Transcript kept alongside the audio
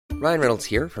Ryan Reynolds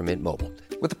here from Mint Mobile.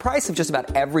 With the price of just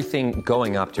about everything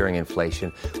going up during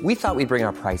inflation, we thought we'd bring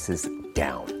our prices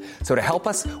down. So to help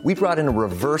us, we brought in a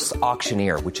reverse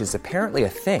auctioneer, which is apparently a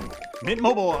thing. Mint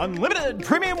Mobile Unlimited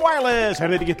Premium Wireless. How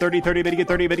to get 30, 30, bit to get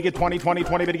 30, bit to get 20, 20,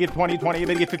 20, bit to get 20, 20,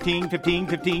 bit to get 15, 15,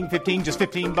 15, 15, just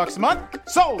 $15 a month?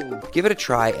 Sold! Give it a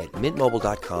try at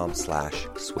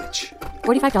mintmobile.com/switch.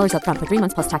 $45 up front for 3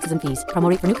 months plus taxes and fees. Promo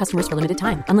rate for new customers for limited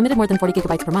time. Unlimited more than 40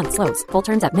 gigabytes per month. Slows full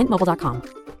terms at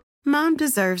mintmobile.com. Mom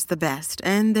deserves the best,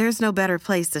 and there's no better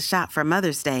place to shop for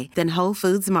Mother's Day than Whole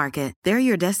Foods Market. They're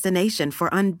your destination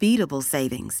for unbeatable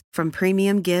savings, from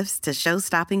premium gifts to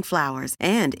show-stopping flowers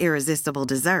and irresistible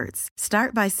desserts.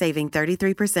 Start by saving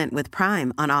 33% with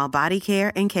Prime on all body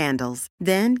care and candles.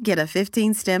 Then get a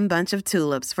 15-stem bunch of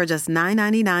tulips for just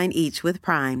 $9.99 each with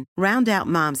Prime. Round out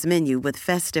Mom's menu with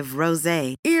festive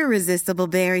rosé, irresistible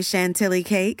berry chantilly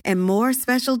cake, and more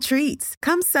special treats.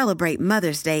 Come celebrate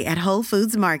Mother's Day at Whole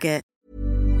Foods Market.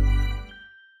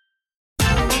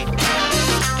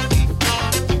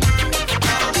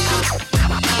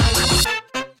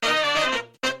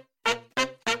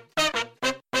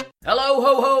 Hello,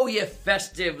 ho, ho, you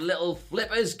festive little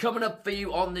flippers. Coming up for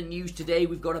you on the news today,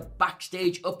 we've got a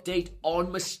backstage update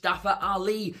on Mustafa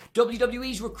Ali.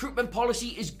 WWE's recruitment policy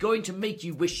is going to make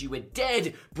you wish you were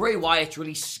dead. Bray Wyatt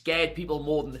really scared people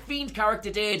more than the Fiend character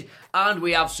did. And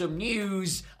we have some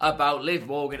news about Liv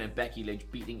Morgan and Becky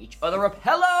Lynch beating each other up.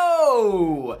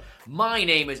 Hello! My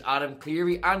name is Adam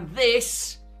Cleary, and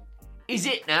this is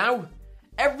it now.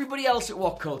 Everybody else at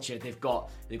What Culture, they've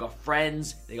got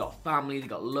friends, they've got family, they've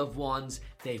got loved ones,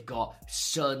 they've got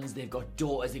sons, they've got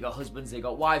daughters, they've got husbands, they've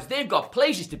got wives, they've got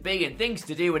places to be and things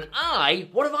to do, and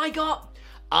what have I got?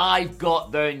 I've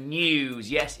got the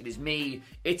news. Yes, it is me,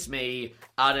 it's me,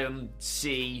 Adam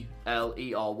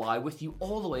C-L-E-R-Y, with you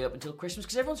all the way up until Christmas,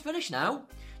 because everyone's finished now.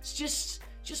 It's just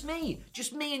me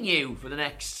and you for the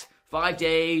next 5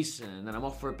 days, and then I'm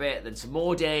off for a bit, then some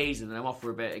more days, and then I'm off for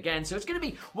a bit again. So we're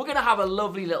going to have a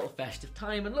lovely little festive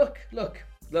time, and look,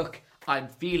 I'm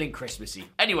feeling Christmassy.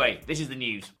 Anyway, this is the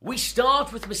news. We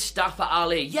start with Mustafa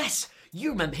Ali. Yes,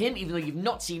 you remember him, even though you've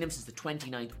not seen him since the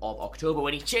 29th of October,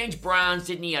 when he changed brands,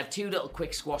 didn't he? He had 2 little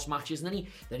quick squash matches, and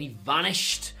then he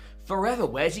vanished forever.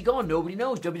 Where's he gone? Nobody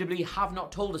knows. WWE have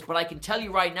not told us, but I can tell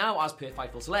you right now, as per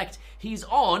Fightful Select, he's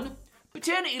on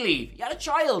paternity leave. He had a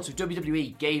child, so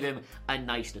WWE gave him a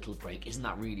nice little break. Isn't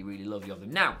that really, really lovely of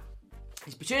them? Now,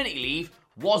 his paternity leave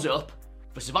was up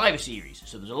for Survivor Series,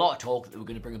 so there's a lot of talk that they were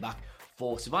going to bring him back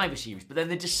for Survivor Series, but then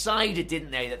they decided,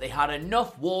 didn't they, that they had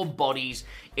enough warm bodies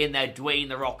in their Dwayne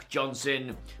 "The Rock"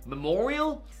 Johnson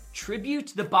memorial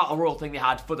tribute, the Battle Royal thing they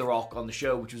had for The Rock on the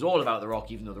show, which was all about The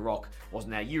Rock, even though The Rock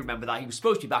wasn't there. You remember that. He was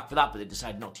supposed to be back for that, but they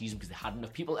decided not to use him because they had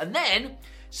enough people. And then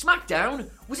SmackDown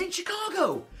was in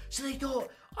Chicago, so they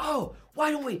thought, oh,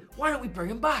 why don't we bring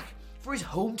him back for his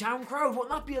hometown crowd? Wouldn't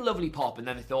that be a lovely pop? And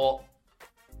then they thought,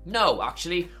 no,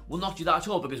 actually, we'll not do that at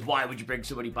all, because why would you bring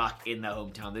somebody back in their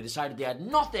hometown? They decided they had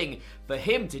nothing for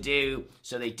him to do,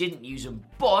 so they didn't use him,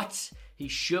 but he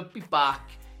should be back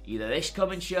either this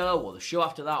coming show or the show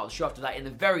after that or the show after that in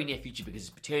the very near future, because his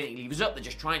paternity leave is up. They're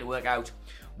just trying to work out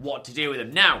what to do with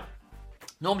him. Now,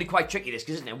 normally quite tricky this,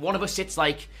 isn't it? One of us sits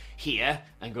like here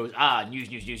and goes, news,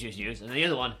 and then the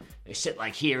other one, they sit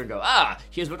like here and go,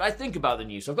 here's what I think about the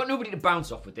news. So I've got nobody to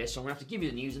bounce off with this, so I'm going to have to give you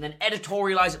the news and then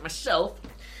editorialise it myself,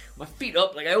 my feet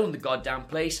up like I own the goddamn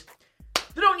place.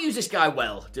 They don't use this guy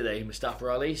well, do they, Mustafa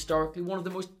Ali? Historically, one of the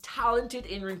most talented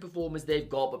in-ring performers they've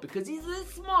got, but because he's a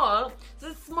small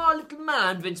little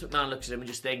man, Vince McMahon looks at him and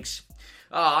just thinks,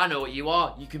 I know what you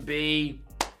are. You can lead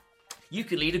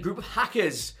a group of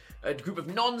hackers, a group of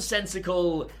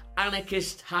nonsensical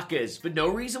anarchist hackers for no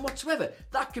reason whatsoever.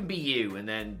 That can be you. And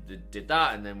then they did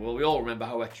that, and then we all remember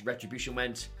how Retribution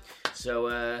went. So,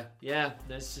 I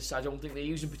don't think they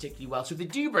use him particularly well. So if they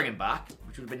do bring him back,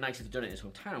 which would have been nice if they'd done it in his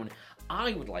hometown,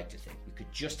 I would like to think we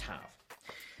could just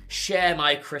share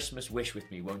my Christmas wish with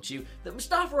me, won't you? That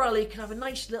Mustafa Ali can have a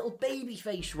nice little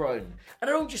babyface run. And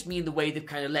I don't just mean the way they've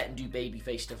kind of let him do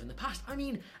babyface stuff in the past. I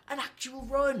mean an actual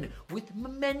run with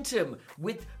momentum,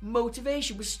 with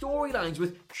motivation, with storylines,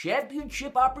 with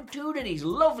championship opportunities.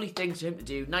 Lovely things for him to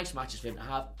do, nice matches for him to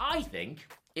have. I think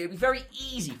it would be very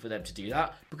easy for them to do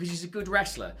that because he's a good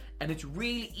wrestler. And it's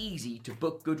really easy to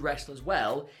book good wrestlers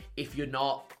well if you're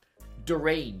not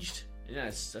deranged.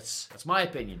 Yes, that's my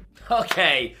opinion.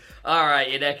 Okay,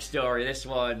 alright, your next story. This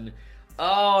one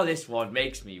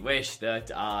makes me wish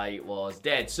that I was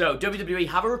dead. So, WWE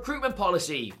have a recruitment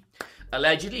policy.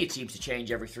 Allegedly, it seems to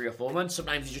change every 3 or 4 months.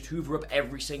 Sometimes they just hoover up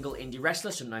every single indie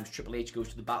wrestler. Sometimes Triple H goes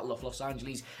to the Battle of Los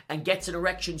Angeles and gets an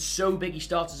erection so big he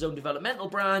starts his own developmental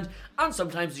brand. And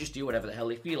sometimes they just do whatever the hell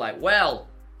they feel like. Well,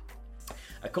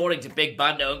 according to Big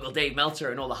Banter, Uncle Dave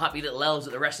Meltzer, and all the happy little elves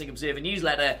at the Wrestling Observer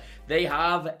newsletter, they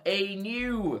have a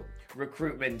new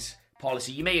recruitment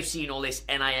policy. You may have seen all this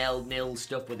NIL nil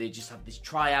stuff where they just have this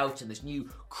tryouts and this new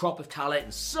crop of talent,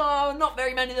 and so not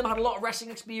very many of them had a lot of wrestling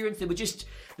experience.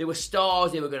 They were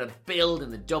stars they were going to build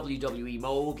in the WWE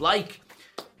mold, like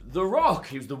The Rock,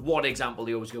 who's the one example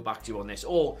they always go back to on this,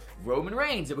 or Roman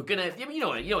Reigns. They were going to, you know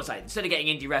what it's like, instead of getting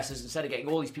indie wrestlers, instead of getting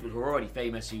all these people who are already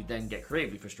famous who then get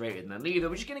creatively frustrated and then leave, they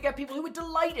were just going to get people who were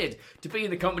delighted to be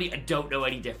in the company and don't know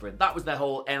any different. That was their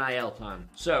whole NIL plan.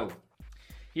 So,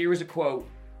 here is a quote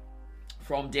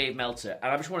from Dave Meltzer.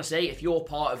 And I just want to say, if you're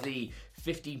part of the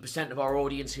 15% of our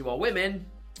audience who are women,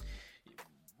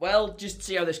 well, just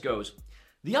see how this goes.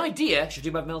 The idea, should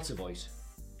do my Meltzer voice.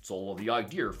 It's all the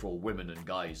idea for women and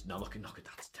guys. No, look,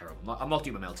 that's terrible. I'm not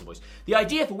doing my Meltzer voice. The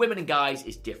idea for women and guys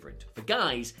is different. For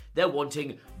guys, they're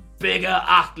wanting bigger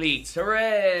athletes,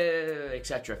 hooray,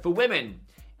 etc. For women,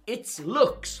 it's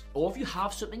looks, or if you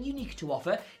have something unique to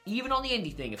offer, even on the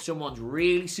indie thing, if someone's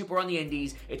really super on the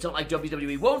indies, it's not like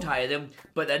WWE won't hire them,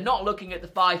 but they're not looking at the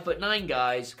 5'9"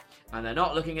 guys, and they're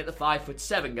not looking at the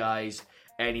 5'7" guys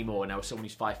anymore. Now, as someone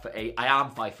who's 5'8", I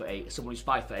am 5'8", as someone who's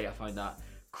 5'8", I find that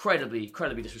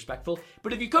incredibly disrespectful.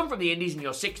 But if you come from the indies and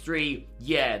you're 6'3",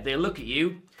 yeah, they'll look at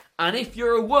you, and if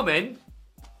you're a woman,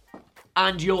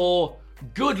 and you're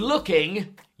good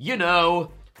looking, you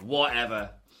know,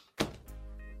 whatever.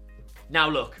 Now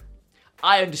look,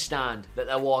 I understand that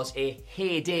there was a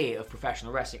heyday of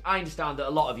professional wrestling. I understand that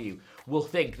a lot of you will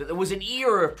think that there was an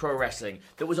era of pro wrestling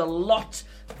that was a lot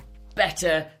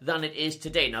better than it is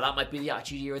today. Now that might be the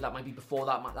Attitude Era, that might be before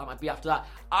that, that might be after that.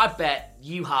 I bet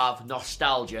you have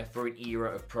nostalgia for an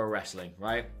era of pro wrestling,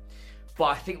 right? But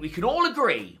I think we can all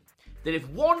agree that if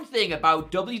one thing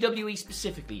about WWE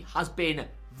specifically has been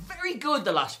very good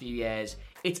the last few years,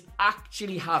 it's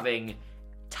actually having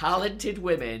talented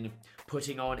women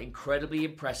putting on incredibly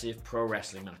impressive pro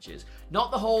wrestling matches.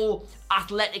 Not the whole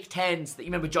athletic tens that you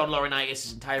remember John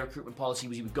Laurinaitis' entire recruitment policy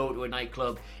was he would go to a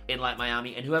nightclub in like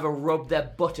Miami and whoever rubbed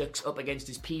their buttocks up against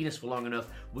his penis for long enough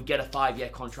would get a 5-year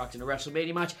contract in a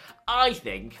WrestleMania match. I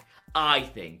think,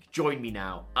 join me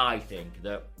now, I think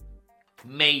that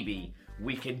maybe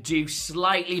we can do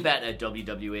slightly better,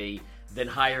 WWE, than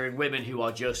hiring women who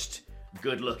are just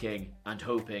good looking and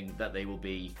hoping that they will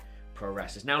be pro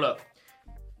wrestlers. Now look,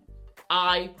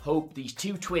 I hope these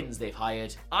 2 twins they've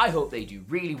hired, I hope they do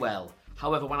really well.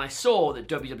 However, when I saw that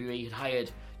WWE had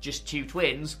hired just 2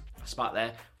 twins, I spat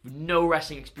there, with no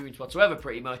wrestling experience whatsoever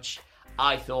pretty much,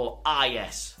 I thought,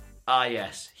 yes,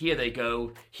 here they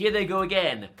go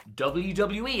again,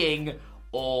 WWEing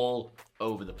all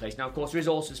over the place. Now, of course, there is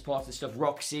also this part of the stuff,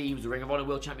 Roxy, who was the Ring of Honor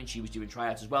World Champion, she was doing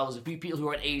tryouts as well. There's a few people who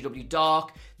are at AEW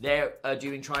Dark, they're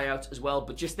doing tryouts as well,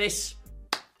 but just this,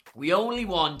 we only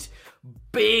want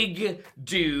big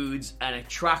dudes and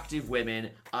attractive women.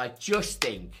 I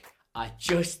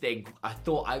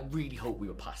really hope we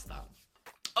were past that.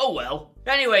 Oh well.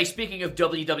 Anyway, speaking of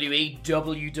WWE,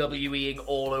 WWEing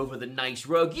all over the nice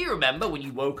rug, you remember when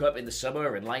you woke up in the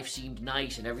summer and life seemed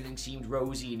nice and everything seemed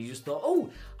rosy and you just thought, oh,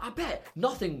 I bet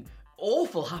nothing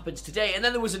awful happens today. And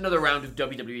then there was another round of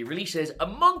WWE releases,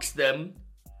 amongst them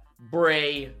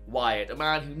Bray Wyatt, a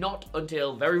man who not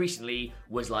until very recently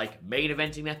was like main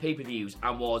eventing their pay-per-views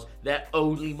and was their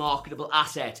only marketable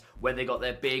asset when they got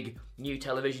their big new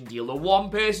television deal. The one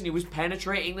person who was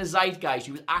penetrating the zeitgeist,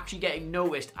 who was actually getting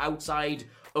noticed outside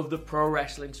of the pro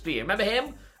wrestling sphere. Remember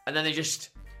him? And then they just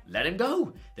let him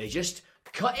go. They just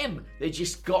cut him. They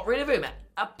just got rid of him.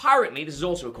 Apparently, this is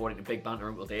also according to Big Banter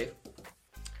Uncle Dave,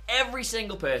 every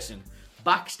single person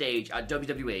backstage at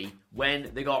WWE when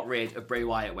they got rid of Bray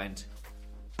Wyatt went,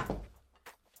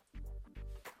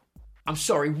 I'm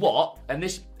sorry, what? And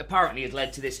this apparently has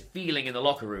led to this feeling in the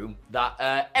locker room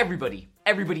that everybody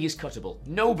is cuttable.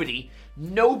 Nobody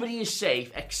is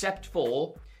safe except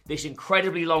for this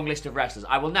incredibly long list of wrestlers.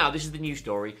 This is the news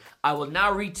story, I will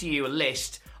now read to you a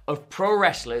list of pro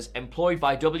wrestlers employed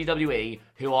by WWE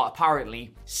who are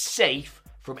apparently safe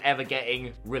from ever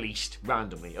getting released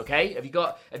randomly, okay? Have you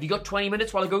got 20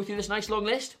 minutes while I go through this nice long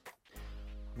list?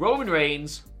 Roman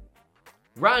Reigns,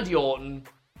 Randy Orton,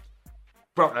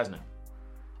 Brock Lesnar.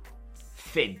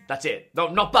 Finn, that's it. No,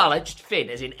 not Balor, just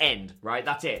Finn, as in end, right?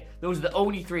 That's it. Those are the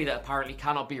only 3 that apparently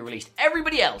cannot be released.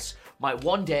 Everybody else might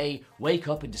one day wake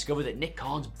up and discover that Nick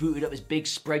Khan's booted up his big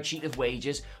spreadsheet of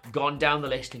wages, gone down the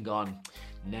list and gone,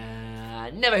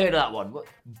 nah, never heard of that one.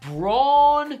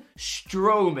 Braun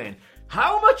Strowman.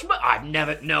 How much I've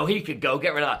never... No, he could go.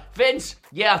 Get rid of that. Vince,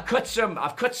 yeah, I've cut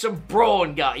some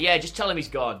brawn guy. Yeah, just tell him he's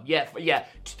gone. Yeah.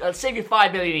 I'll save you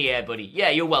 $5 million a year, buddy. Yeah,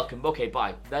 you're welcome. Okay,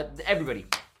 bye.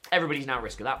 Everybody's now at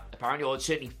risk of that, apparently, or it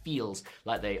certainly feels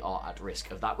like they are at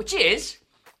risk of that, which is,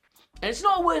 and it's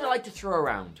not a word I like to throw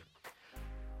around,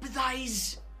 but that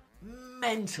is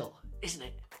mental, isn't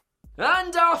it?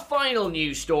 And our final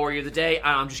news story of the day, and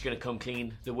I'm just going to come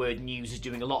clean, the word news is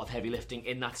doing a lot of heavy lifting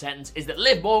in that sentence, is that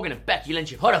Liv Morgan and Becky Lynch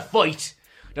have had a fight.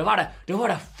 They've had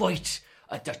a fight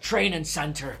at the training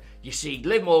centre. You see,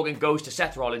 Liv Morgan goes to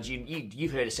Seth Rollins.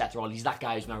 You've heard of Seth Rollins. He's that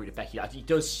guy who's married to Becky. He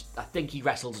does, I think he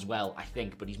wrestles as well,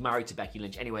 but he's married to Becky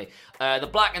Lynch. Anyway, the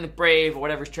Black and the Brave, or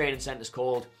whatever his training centre's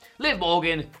called, Liv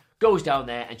Morgan goes down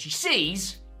there and she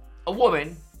sees a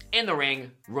woman in the ring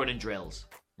running drills,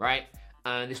 right?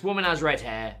 And this woman has red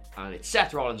hair, and it's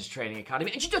Seth Rollins' training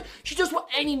academy, and she does what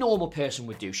any normal person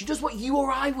would do. She does what you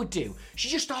or I would do. She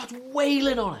just starts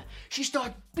wailing on her. She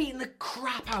starts beating the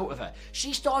crap out of her.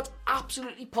 She starts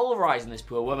absolutely pulverizing this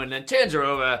poor woman, and turns her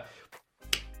over.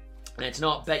 And it's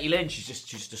not Becky Lynch. She's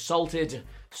just assaulted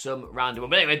some random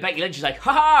woman. But anyway, Becky Lynch is like,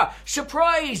 haha,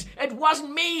 surprise! It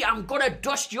wasn't me! I'm gonna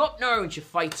dust you up now! And she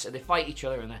fights, and they fight each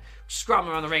other, and they're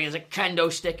scrabbling around the ring. There's a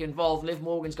kendo stick involved. Liv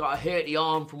Morgan's got a hurty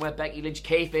arm from where Becky Lynch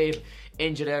kayfabe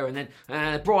injured her, and then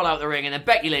they brawl out the ring, and then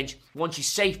Becky Lynch, once she's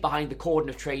safe behind the cordon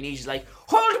of trainees, is like,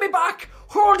 hold me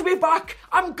back,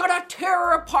 I'm gonna tear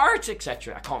her apart,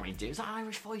 etc. I can't really do it. Is that an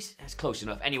Irish voice? That's close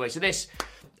enough. Anyway, so this,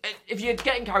 if you're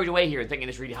getting carried away here and thinking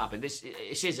this really happened, this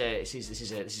is a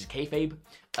kayfabe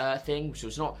thing. So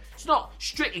it's not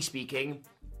strictly speaking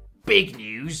big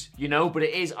news, but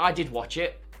it is. I did watch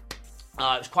it. It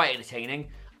was quite entertaining,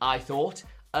 I thought.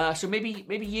 So maybe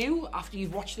you, after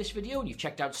you've watched this video and you've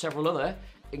checked out several other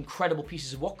incredible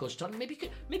pieces of what Coach done, maybe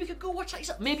you could go watch that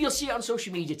yourself. Maybe you'll see it on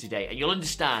social media today and you'll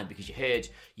understand because you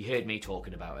heard me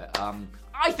talking about it.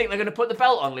 I think they're going to put the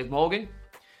belt on Liv Morgan.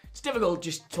 It's difficult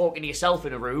just talking to yourself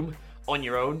in a room on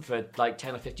your own for like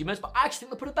 10 or 15 minutes, but I actually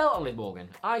think they'll put a belt on Liv Morgan.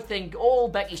 I think all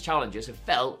Becky's challengers have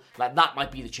felt like that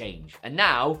might be the change. And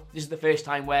now, this is the first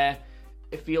time where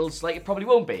it feels like it probably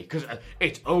won't be, because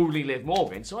it's only Liv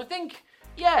Morgan. So I think,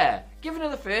 yeah, giving her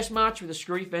the first match with a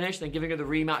screwy finish, then giving her the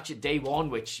rematch at day one,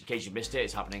 which, in case you missed it,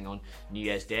 is happening on New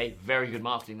Year's Day. Very good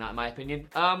marketing, that in my opinion.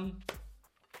 I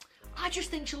just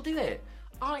think she'll do it.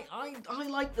 I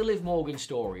like the Liv Morgan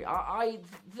story. I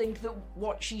think that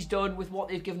what she's done with what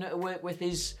they've given her to work with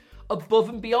is above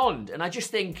and beyond. And I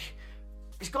just think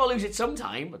it's got to lose it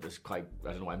sometime. But I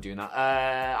don't know why I'm doing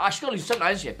that. She's got to lose it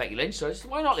sometimes. Yeah, Becky Lynch. So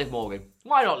why not Liv Morgan?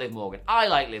 Why not Liv Morgan? I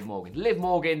like Liv Morgan. Liv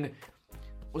Morgan...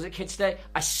 Was it Kids Day?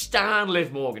 I stan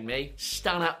Liv Morgan, me.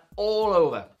 Stan her all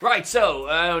over. Right,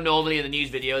 so, normally in the news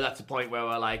video, that's the point where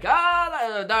we're like,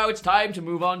 now it's time to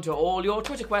move on to all your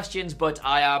Twitter questions, but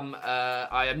I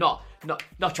am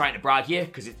not trying to brag here,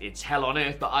 because it's hell on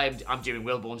earth, but I'm doing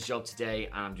Wilborn's job today,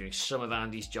 and I'm doing some of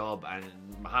Andy's job, and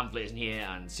Hamflett isn't here,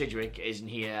 and Sidgwick isn't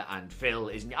here, and Phil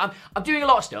isn't here. I'm doing a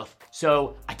lot of stuff,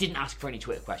 so I didn't ask for any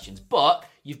Twitter questions, but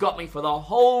you've got me for the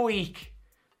whole week.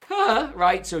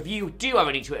 Right, so if you do have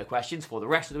any Twitter questions for the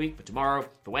rest of the week, for tomorrow,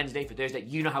 for Wednesday, for Thursday,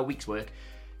 you know how weeks work,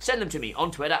 send them to me on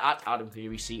Twitter at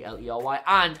AdamCleary,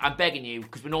 and I'm begging you,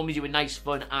 because we normally do a nice,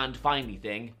 fun, and finally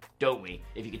thing, don't we?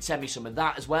 If you could send me some of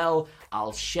that as well,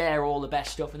 I'll share all the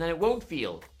best stuff, and then it won't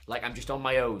feel like I'm just on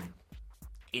my own,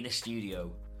 in a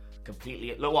studio,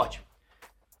 completely... Look, watch.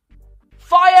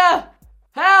 Fire!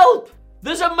 Help!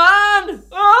 There's a man!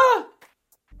 Ah!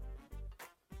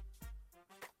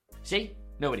 See?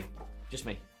 Nobody. Just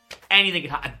me. Anything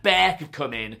could happen. A bear could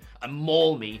come in and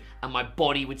maul me, and my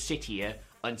body would sit here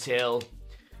until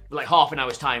like half an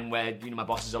hour's time where, my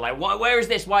bosses are like, where is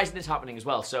this? Why isn't this happening as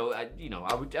well? So,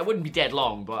 I wouldn't be dead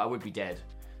long, but I would be dead.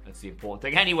 That's the important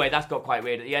thing. Anyway, that's got quite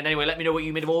weird at the end. Anyway, let me know what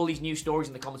you made of all these news stories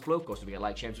in the comments below. Of course, don't forget to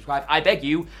like, share, and subscribe. I beg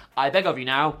of you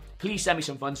now, please send me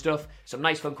some fun stuff, some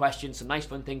nice fun questions, some nice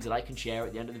fun things that I can share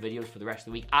at the end of the videos for the rest of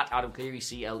the week at Adam Cleary,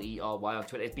 Clery on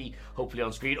Twitter. It'd be hopefully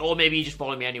on screen, or maybe you just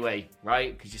follow me anyway,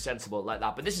 right? Because you're sensible like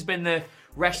that. But this has been the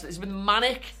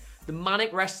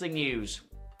manic wrestling news.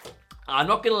 I'm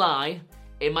not gonna lie,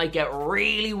 it might get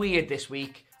really weird this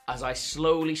week as I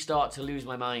slowly start to lose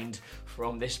my mind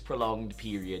from this prolonged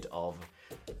period of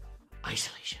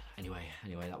isolation. Anyway,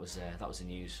 that was the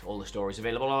news. All the stories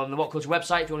available on the What Culture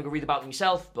website if you want to go read about them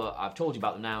yourself, but I've told you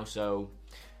about them now, so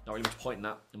not really much point in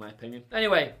that, in my opinion.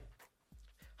 Anyway,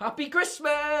 happy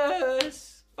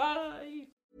Christmas! Bye!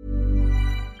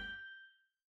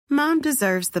 Mom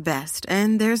deserves the best,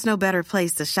 and there's no better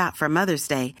place to shop for Mother's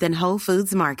Day than Whole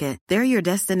Foods Market. They're your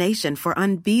destination for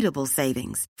unbeatable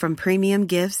savings, from premium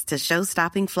gifts to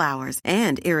show-stopping flowers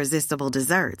and irresistible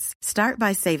desserts. Start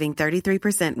by saving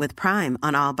 33% with Prime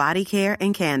on all body care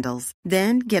and candles.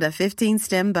 Then get a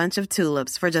 15-stem bunch of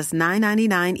tulips for just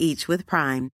 $9.99 each with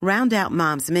Prime. Round out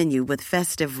Mom's menu with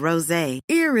festive rosé,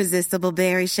 irresistible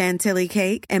berry chantilly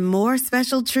cake, and more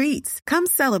special treats. Come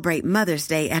celebrate Mother's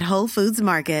Day at Whole Foods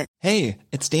Market. Hey,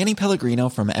 it's Danny Pellegrino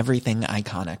from Everything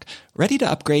Iconic. Ready to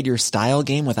upgrade your style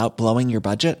game without blowing your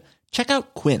budget? Check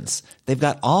out Quince. They've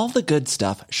got all the good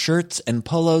stuff, shirts and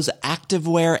polos,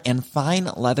 activewear, and fine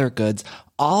leather goods,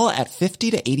 all at 50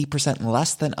 to 80%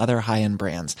 less than other high-end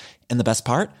brands. And the best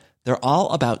part? They're all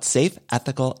about safe,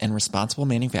 ethical, and responsible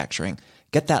manufacturing.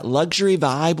 Get that luxury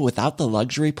vibe without the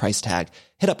luxury price tag.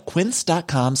 Hit up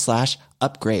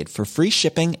quince.com/upgrade for free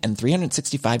shipping and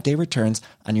 365-day returns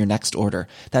on your next order.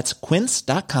 That's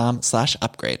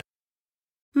quince.com/upgrade.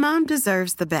 Mom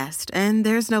deserves the best, and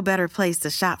there's no better place to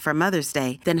shop for Mother's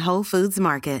Day than Whole Foods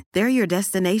Market. They're your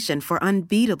destination for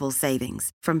unbeatable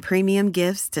savings, from premium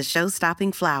gifts to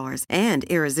show-stopping flowers and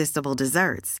irresistible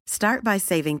desserts. Start by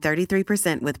saving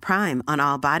 33% with Prime on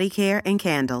all body care and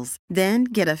candles. Then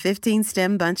get a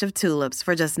 15-stem bunch of tulips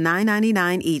for just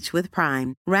 $9.99 each with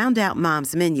Prime. Round out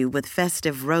Mom's menu with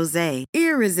festive rosé,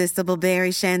 irresistible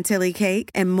berry chantilly cake,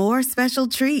 and more special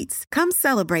treats. Come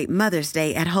celebrate Mother's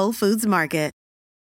Day at Whole Foods Market.